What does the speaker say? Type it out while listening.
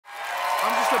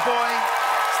I'm just a boy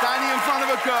standing in front of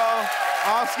a girl,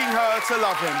 asking her to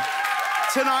love him.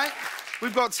 Tonight,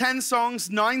 we've got 10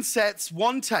 songs, 9 sets,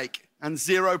 1 take, and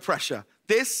 0 pressure.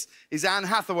 This is Anne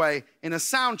Hathaway in a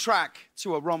soundtrack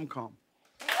to a rom-com.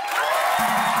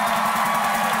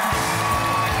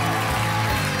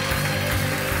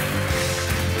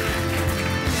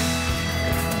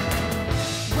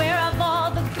 Where have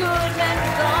all the good men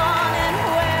gone, and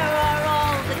where are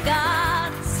all the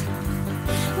gods?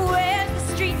 Where's the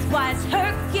streetwise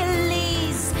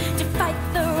Hercules to fight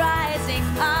the rising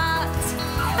odds?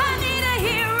 I need a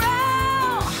hero.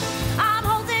 I'm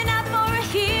holding out for a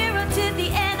hero to the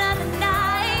end of the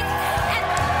night. And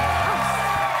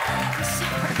I'm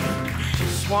sorry.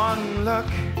 Just one look,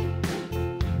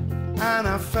 and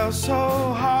I felt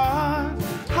so hard.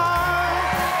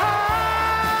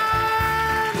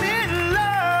 I'm in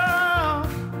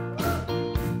love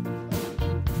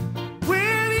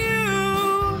with you.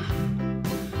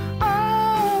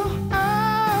 Oh,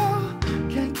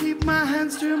 can't keep my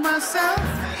hands to myself.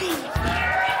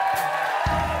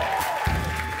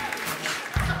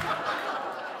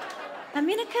 I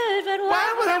mean, I could, but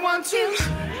Why would I want to?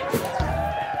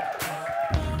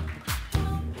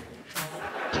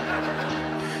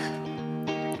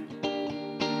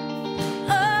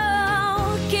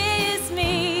 Oh, kiss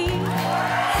me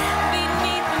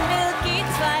beneath the milky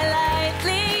twilight.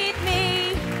 Lead me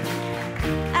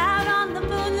out on the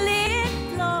moonlit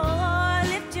floor.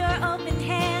 Lift your open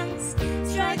hands,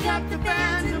 strike up the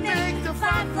band and make the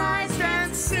fireflies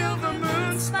dance. Silver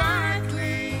moon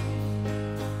sparkling.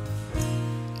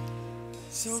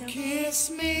 So kiss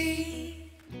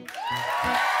me.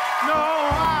 No,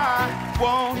 I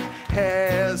won't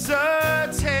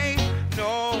hesitate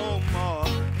no more,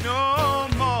 no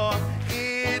more.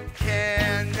 It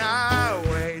cannot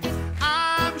wait.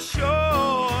 I'm sure.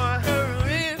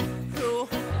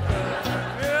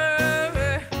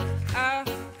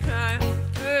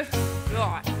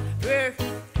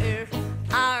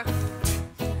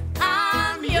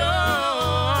 I'm yours.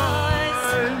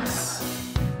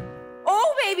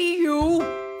 Oh, baby,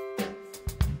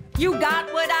 you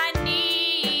got what I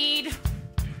need.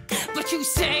 But you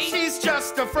say She's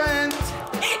just a friend.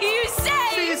 you say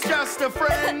She's just a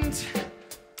friend.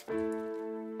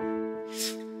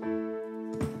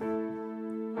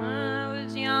 when I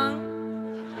was young,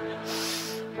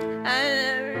 I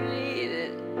never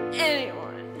needed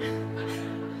anyone.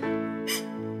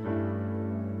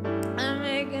 And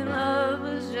making love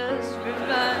was just for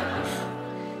fun.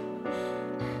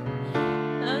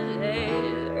 Those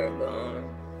days are gone.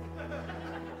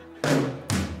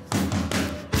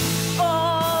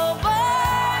 All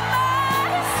by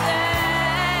myself.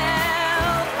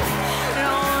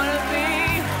 Don't wanna be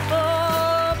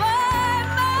all by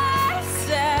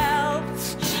myself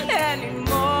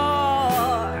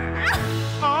anymore.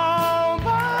 All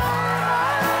by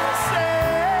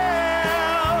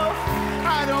myself.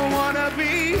 I don't wanna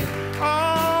be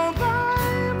all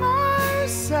by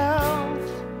myself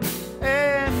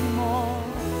anymore.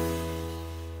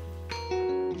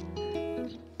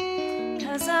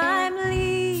 'Cause I'm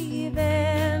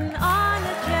leaving on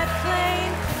a jet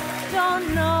plane. Don't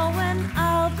know when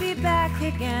I'll be back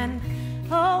again.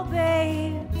 Oh,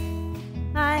 babe,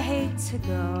 I hate to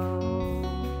go.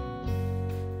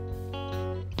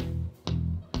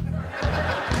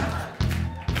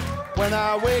 When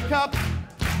I wake up,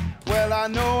 well, I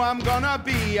know I'm gonna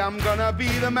be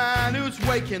the man who's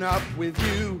waking up with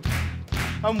you.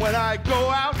 And when I go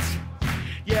out,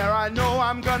 yeah, I know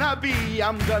I'm gonna be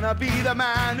the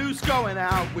man who's going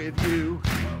out with you.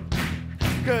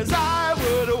 'Cause I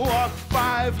would walk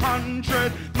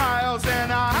 500 miles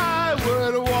and I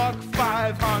would walk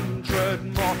 500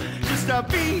 more just to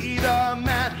be the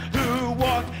man who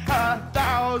walked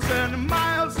 1,000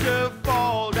 miles to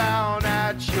fall down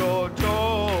at your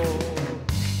door.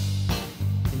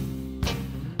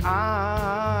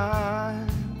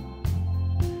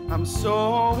 I'm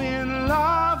so in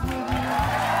love with you.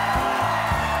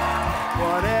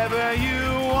 Whatever you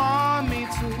want me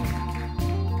to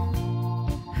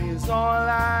is all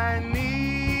I need.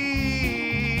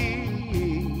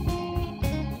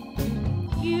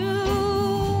 You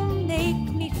make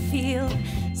me feel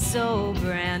so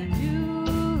brand new.